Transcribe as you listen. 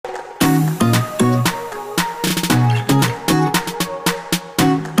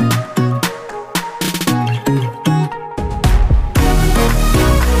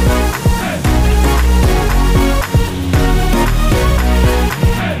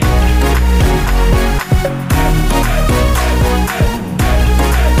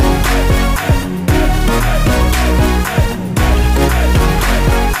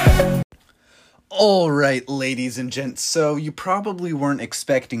right, ladies and gents. So you probably weren't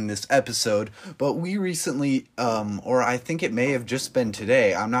expecting this episode, but we recently, or I think it may have just been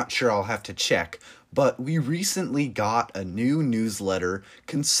today, I'm not sure, I'll have to check, but we recently got a new newsletter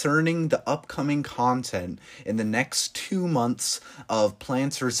concerning the upcoming content in the next 2 months of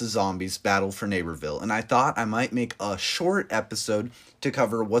Plants vs. Zombies Battle for Neighborville, and I thought I might make a short episode to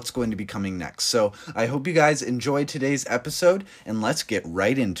cover what's going to be coming next. So I hope you guys enjoyed today's episode, and let's get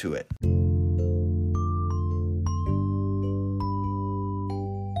right into it.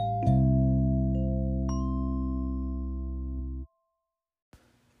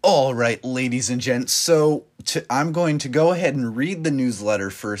 All right, ladies and gents, so I'm going to go ahead and read the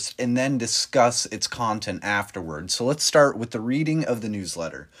newsletter first and then discuss its content afterwards. So let's start with the reading of the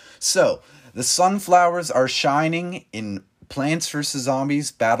newsletter. So, the sunflowers are shining in Plants vs.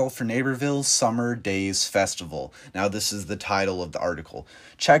 Zombies Battle for Neighborville Summer Days Festival. Now, this is the title of the article.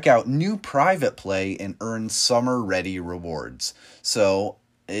 Check out new private play and earn summer-ready rewards. So,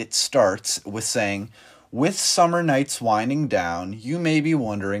 it starts with saying, with summer nights winding down, you may be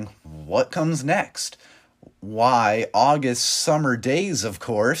wondering, what comes next? Why, August summer days, of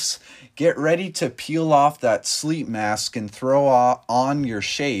course. Get ready to peel off that sleep mask and throw on your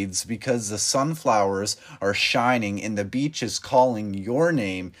shades because the sunflowers are shining and the beach is calling your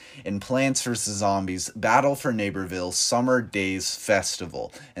name in Plants vs. Zombies Battle for Neighborville Summer Days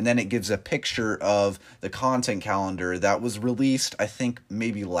Festival. And then it gives a picture of the content calendar that was released, I think,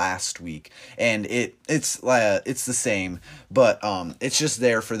 maybe last week. And it's the same, but it's just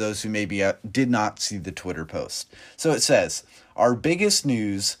there for those who maybe did not see the Twitter post. So it says, our biggest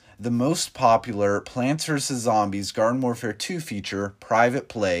news, the most popular Plants vs. Zombies Garden Warfare 2 feature, Private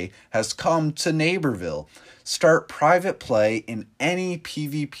Play, has come to Neighborville. Start Private Play in any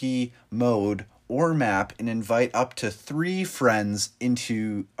PvP mode or map and invite up to 3 friends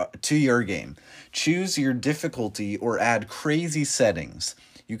into to your game. Choose your difficulty or add crazy settings.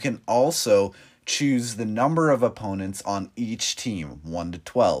 You can also choose the number of opponents on each team, 1 to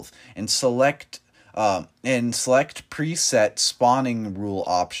 12, and select preset spawning rule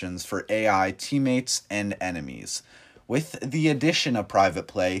options for AI teammates and enemies. With the addition of Private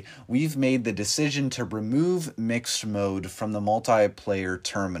Play, we've made the decision to remove mixed mode from the multiplayer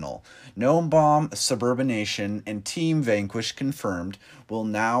terminal. Gnome Bomb, Suburbanation, and Team Vanquish Confirmed will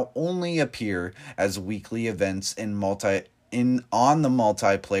now only appear as weekly events on the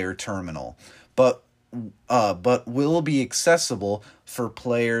multiplayer terminal, but will be accessible for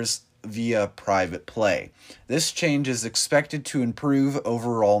players via Private Play. This change is expected to improve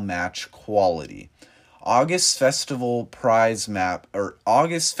overall match quality. August Festival prize map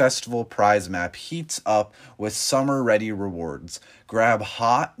heats up with summer-ready rewards. Grab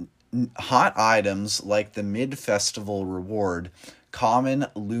hot items like the mid-festival reward, Common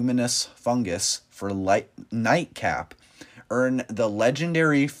Luminous Fungus for Nightcap. Earn the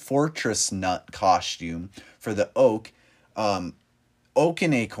legendary Fortress Nut costume for the Oak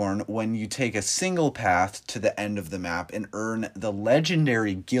and Acorn when you take a single path to the end of the map, and earn the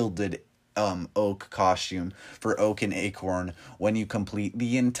legendary Gilded Oak costume for Oak and Acorn when you complete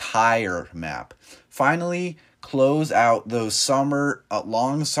the entire map. Finally, close out those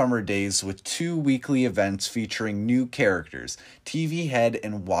long summer days with 2 weekly events featuring new characters, TV Head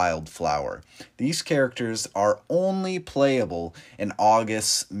and Wildflower. These characters are only playable in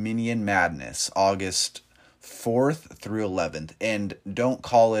August's Minion Madness, August 4th through 11th, and don't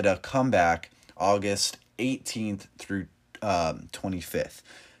call it a comeback, August 18th through 25th.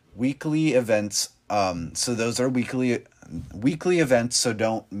 Weekly events, so those are weekly events, so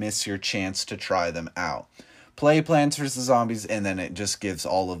don't miss your chance to try them out. Play Plants vs. Zombies, and then it just gives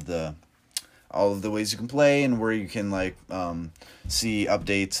all of the ways you can play and where you can see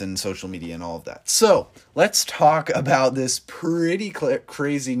updates and social media and all of that. So let's talk about this pretty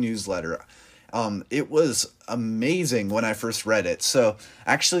crazy newsletter. It was amazing when I first read it. So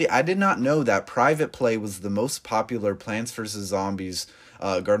actually, I did not know that Private Play was the most popular Plants vs. Zombies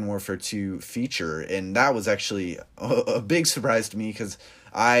Garden Warfare 2 feature, and that was actually a big surprise to me because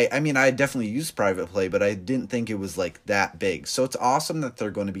I definitely used Private Play, but I didn't think it was that big. So it's awesome that they're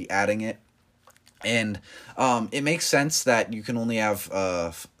going to be adding it, and it makes sense that you can only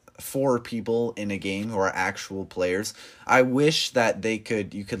have 4 people in a game who are actual players. I wish that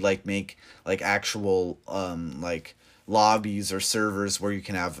you could make actual lobbies or servers where you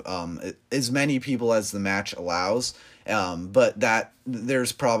can have as many people as the match allows, But that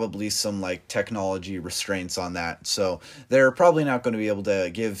there's probably some like technology restraints on that, so they're probably not going to be able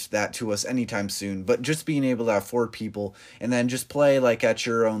to give that to us anytime soon. But just being able to have four people and then just play like at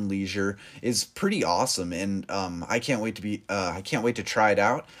your own leisure is pretty awesome, and I can't wait to try it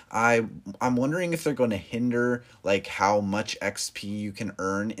out. I'm wondering if they're going to hinder like how much XP you can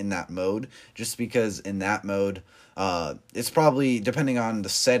earn in that mode, just because in that mode it's probably, depending on the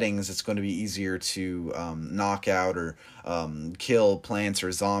settings, it's going to be easier to knock out or kill plants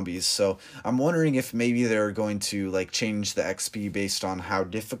or zombies. So I'm wondering if maybe they're going to like change the XP based on how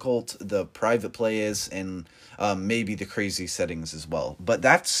difficult the private play is, and maybe the crazy settings as well. But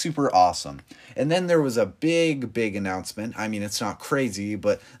that's super awesome. And then there was a big announcement. I mean, it's not crazy,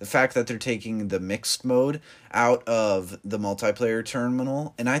 but the fact that they're taking the mixed mode out of the multiplayer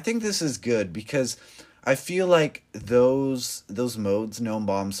terminal, and I think this is good because I feel like those modes, Gnome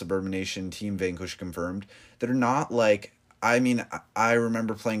Bomb, Suburbanation, Team Vanquish Confirmed, they're not like, I mean, I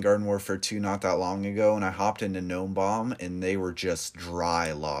remember playing Garden Warfare 2 not that long ago, and I hopped into Gnome Bomb, and they were just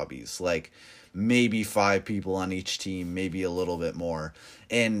dry lobbies. Like, maybe 5 people on each team, maybe a little bit more.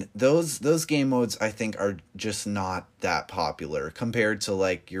 And those game modes, I think, are just not that popular compared to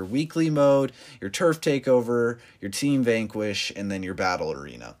like your weekly mode, your Turf Takeover, your Team Vanquish, and then your Battle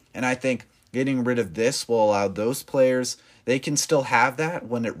Arena. And I think getting rid of this will allow those players, they can still have that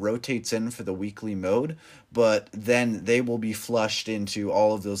when it rotates in for the weekly mode, but then they will be flushed into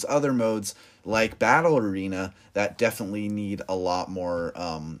all of those other modes like Battle Arena that definitely need a lot more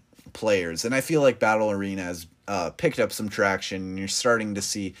players. And I feel like Battle Arena has picked up some traction, and you're starting to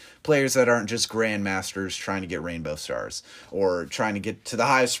see players that aren't just grandmasters trying to get rainbow stars or trying to get to the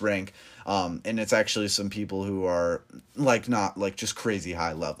highest rank. And it's actually some people who are like not like just crazy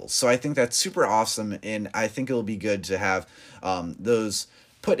high levels. So I think that's super awesome, and I think it'll be good to have those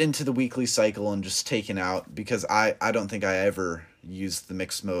put into the weekly cycle and just taken out, because I don't think I ever used the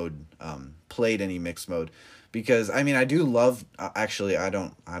mixed mode, played any mixed mode. Because I mean, I do love. Actually, I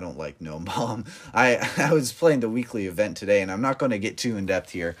don't like Gnome Bomb. I was playing the weekly event today, and I'm not going to get too in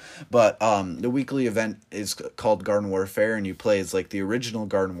depth here. But the weekly event is called Garden Warfare, and you play as like the original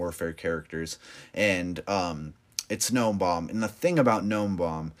Garden Warfare characters, and it's Gnome Bomb. And the thing about Gnome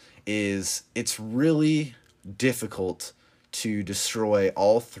Bomb is it's really difficult to destroy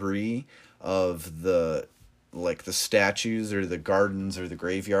all 3 of the like the statues or the gardens or the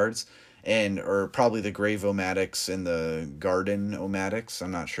graveyards, and or probably the grave omatics and the garden omatics. I'm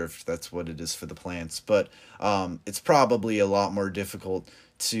not sure if that's what it is for the plants, but it's probably a lot more difficult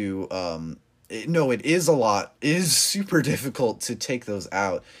to it is super difficult to take those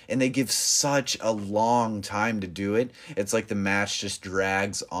out, and they give such a long time to do it. It's like the match just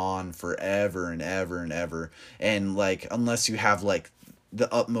drags on forever and ever and ever, and like unless you have like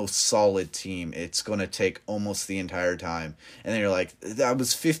the utmost solid team, it's going to take almost the entire time. And then you're like, that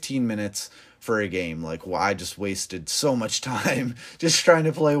was 15 minutes for a game. Like, well, I just wasted so much time just trying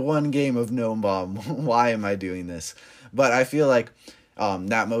to play one game of Gnome Bomb. Why am I doing this? But I feel like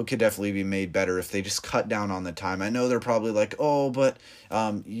that mode could definitely be made better if they just cut down on the time. I know they're probably like, oh, but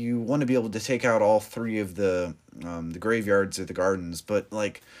you want to be able to take out all 3 of the graveyards or the gardens. But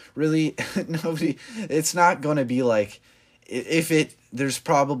like, really, nobody, it's not going to be like, there's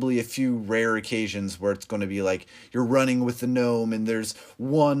probably a few rare occasions where it's going to be like you're running with the gnome, and there's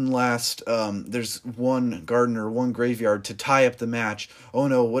one garden or one graveyard to tie up the match. Oh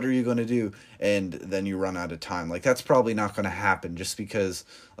no, what are you going to do? And then you run out of time. Like, that's probably not going to happen, just because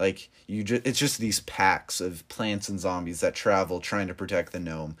like it's just these packs of plants and zombies that travel trying to protect the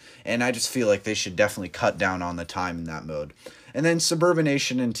gnome. And I just feel like they should definitely cut down on the time in that mode. And then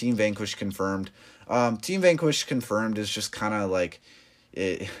Suburbanation and Team Vanquish Confirmed. Team Vanquish Confirmed is just kind of like,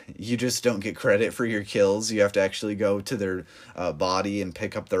 you just don't get credit for your kills. You have to actually go to their body and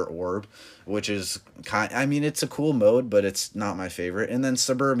pick up their orb, which is I mean, it's a cool mode, but it's not my favorite. And then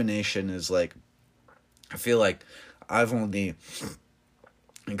Suburbanation is like, I feel like I've only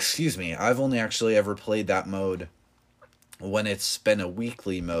actually ever played that mode when it's been a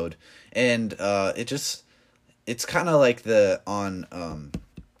weekly mode, and it's kind of like on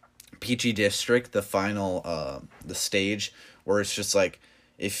PG District, the final the stage where it's just like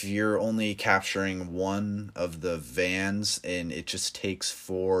if you're only capturing one of the vans and it just takes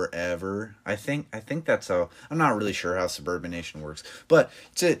forever. I think that's how, I'm not really sure how Suburbanation works, but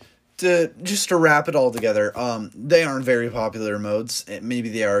to wrap it all together, they aren't very popular modes. Maybe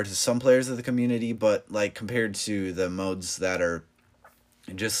they are to some players of the community, but like compared to the modes that are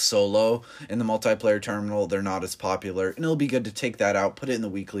just solo in the multiplayer terminal, they're not as popular. And it'll be good to take that out, put it in the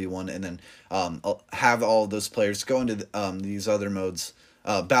weekly one, and then have all those players go into these other modes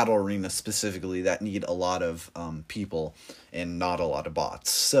battle arena specifically that need a lot of people and not a lot of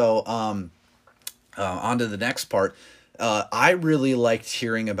bots. So on to the next part. I really liked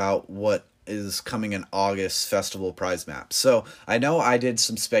hearing about what is coming in August festival prize map. So I know I did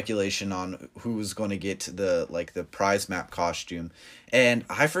some speculation on who was going to get the prize map costume, and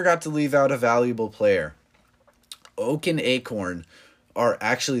I forgot to leave out a valuable player. Oak and Acorn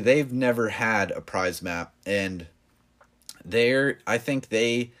they've never had a prize map, and I think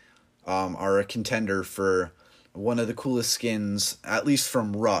they are a contender for one of the coolest skins, at least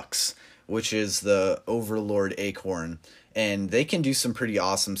from Rux, which is the Overlord Acorn. And they can do some pretty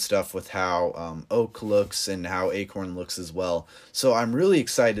awesome stuff with how Oak looks and how Acorn looks as well. So I'm really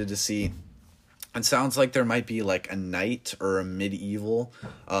excited to see. It sounds like there might be like a knight or a medieval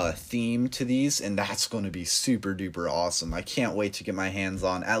theme to these, and that's going to be super duper awesome. I can't wait to get my hands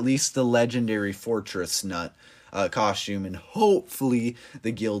on at least the legendary Fortress Nut costume, and hopefully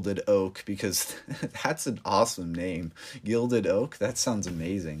the Gilded Oak, because that's an awesome name. Gilded Oak, that sounds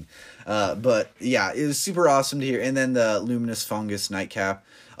amazing. But yeah, it was super awesome to hear. And then the Luminous Fungus Nightcap.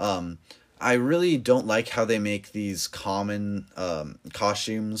 I really don't like how they make these common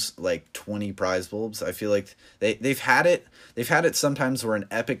costumes like 20 prize bulbs. I feel like they've had it sometimes where an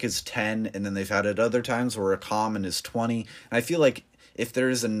epic is 10, and then they've had it other times where a common is 20. And I feel like if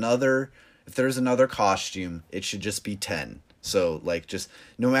there's another costume, it should just be 10. So like, just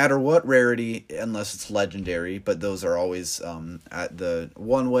no matter what rarity, unless it's legendary, but those are always at the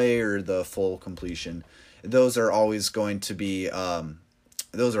one way or the full completion, those are always going to be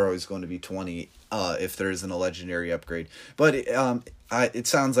 20 if there isn't a legendary upgrade. But it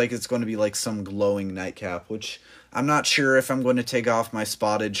sounds like it's going to be like some glowing nightcap, which I'm not sure if I'm going to take off my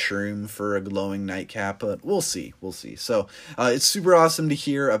spotted shroom for a glowing nightcap, but we'll see. So it's super awesome to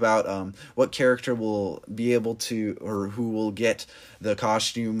hear about what character will be able to, or who will get the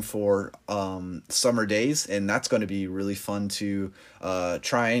costume for Summer Days, and that's going to be really fun to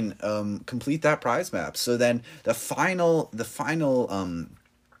try and complete that prize map. So then the final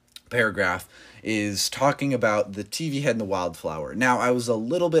paragraph is talking about the TV head and the wildflower. Now, I was a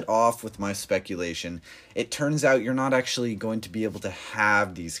little bit off with my speculation. It turns out you're not actually going to be able to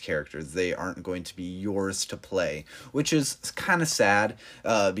have these characters. They aren't going to be yours to play, which is kind of sad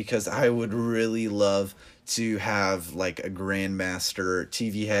because I would really love to have like a Grandmaster,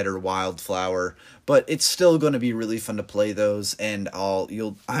 TV head, or wildflower, but it's still going to be really fun to play those, and I'll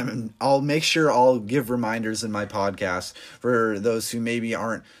make sure I'll give reminders in my podcast for those who maybe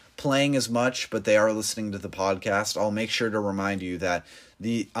aren't playing as much, but they are listening to the podcast. I'll make sure to remind you that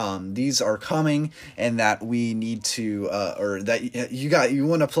these are coming, and that we need to or that you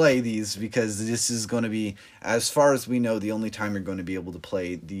want to play these, because this is going to be, as far as we know, the only time you're going to be able to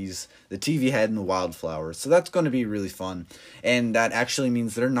play the TV head and the wildflower. So that's going to be really fun, and that actually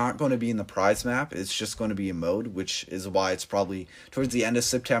means they're not going to be in the prize map. It's just going to be a mode, which is why it's probably towards the end of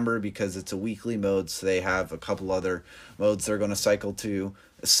September, because it's a weekly mode. So they have a couple other modes they're going to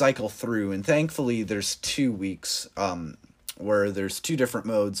cycle through, and thankfully there's 2 weeks where there's 2 different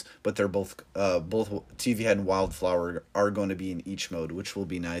modes, but they're both TV head and wildflower are going to be in each mode, which will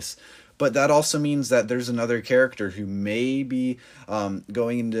be nice. But that also means that there's another character who may be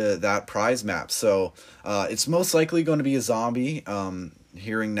going into that prize map. So it's most likely going to be a zombie.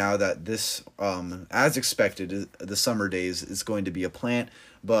 Hearing now that this, as expected, the Summer Days is going to be a plant.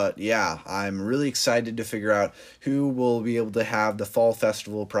 But yeah, I'm really excited to figure out who will be able to have the Fall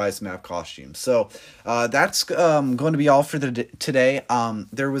Festival prize map costume. So that's going to be all for today.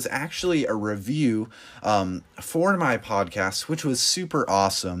 There was actually a review for my podcast, which was super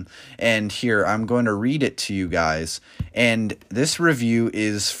awesome. And here, I'm going to read it to you guys. And this review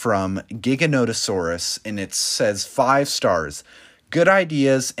is from Giganotosaurus, and it says 5 stars. Good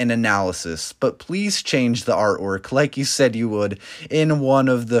ideas and analysis, but please change the artwork like you said you would in one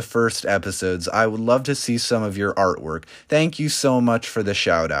of the first episodes. I would love to see some of your artwork. Thank you so much for the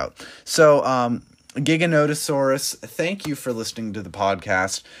shout out. So, Giganotosaurus, thank you for listening to the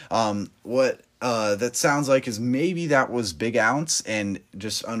podcast. What that sounds like is maybe that was Big Ounce and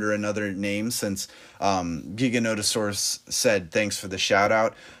just under another name, since Giganotosaurus said thanks for the shout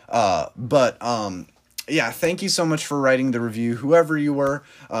out. Yeah, thank you so much for writing the review, whoever you were,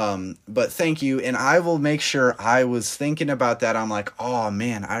 but thank you, and I will make sure. I was thinking about that. I'm like, oh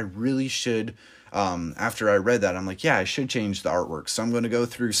man, I really should, after I read that, I'm like, yeah, I should change the artwork. So I'm going to go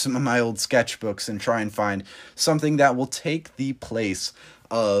through some of my old sketchbooks and try and find something that will take the place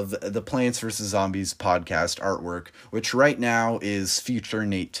of the Plants vs. Zombies podcast artwork, which right now is future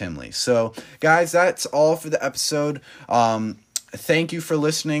Nate Timley. So, guys, that's all for the episode. thank you for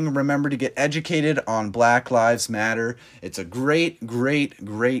listening. Remember to get educated on Black Lives Matter. It's a great, great,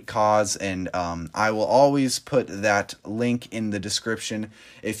 great cause, and I will always put that link in the description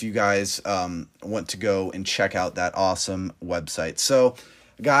if you guys want to go and check out that awesome website. So,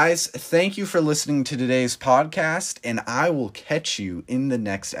 guys, thank you for listening to today's podcast, and I will catch you in the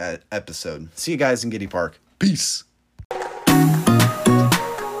next episode. See you guys in Giddy Park. Peace.